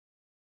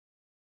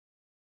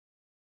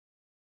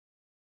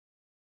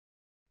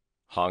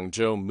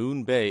Hangzhou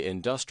Moonbay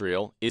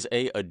Industrial is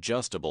a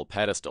adjustable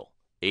pedestal,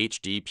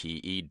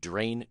 HDPE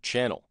drain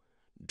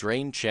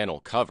channel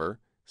cover,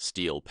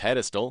 steel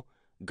pedestal,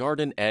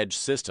 garden edge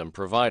system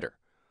provider,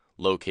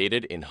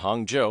 located in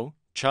Hangzhou,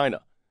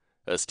 China.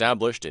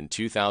 Established in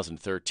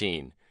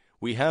 2013,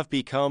 we have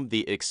become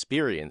the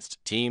experienced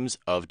teams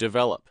of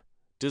develop,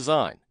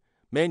 design,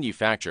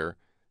 manufacture,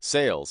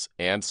 sales,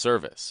 and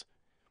service.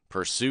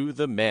 Pursue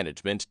the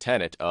management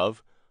tenet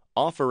of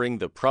offering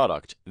the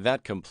product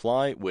that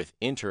comply with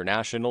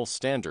international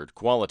standard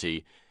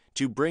quality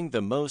to bring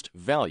the most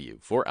value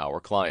for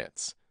our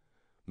clients.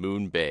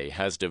 Moonbay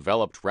has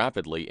developed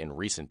rapidly in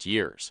recent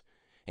years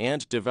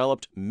and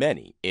developed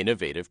many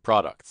innovative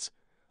products.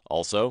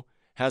 Also,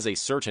 has a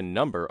certain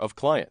number of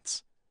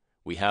clients.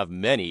 We have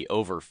many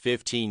over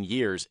 15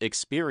 years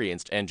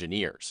experienced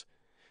engineers.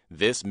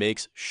 This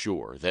makes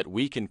sure that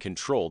we can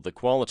control the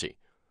quality,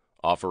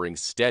 offering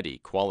steady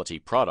quality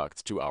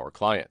products to our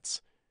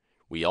clients.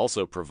 We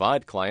also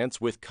provide clients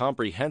with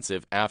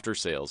comprehensive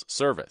after-sales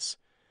service,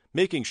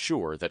 making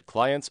sure that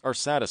clients are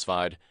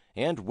satisfied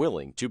and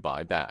willing to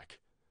buy back.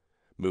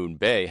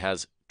 Moonbay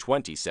has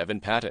 27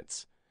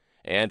 patents,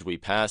 and we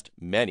passed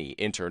many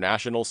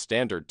international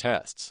standard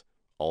tests.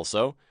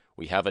 Also,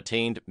 we have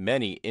attained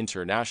many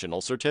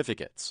international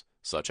certificates,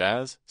 such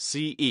as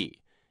CE,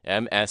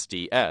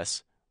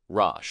 MSDS,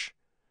 ROSH.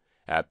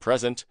 At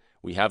present,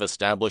 we have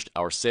established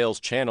our sales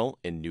channel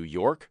in New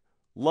York,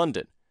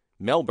 London,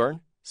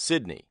 Melbourne,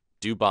 Sydney,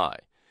 Dubai,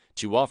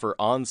 to offer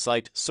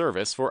on-site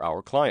service for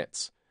our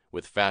clients,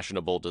 with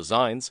fashionable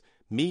designs,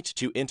 meet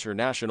to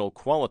international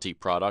quality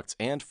products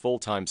and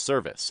full-time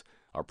service.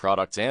 Our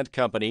products and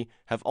company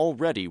have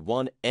already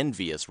won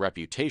envious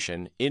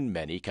reputation in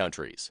many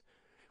countries.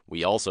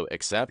 We also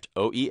accept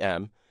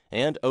OEM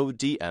and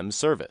ODM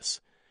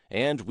service,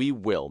 and we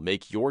will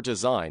make your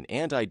design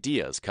and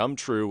ideas come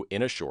true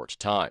in a short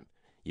time.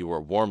 You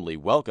are warmly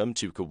welcome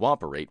to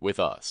cooperate with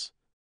us.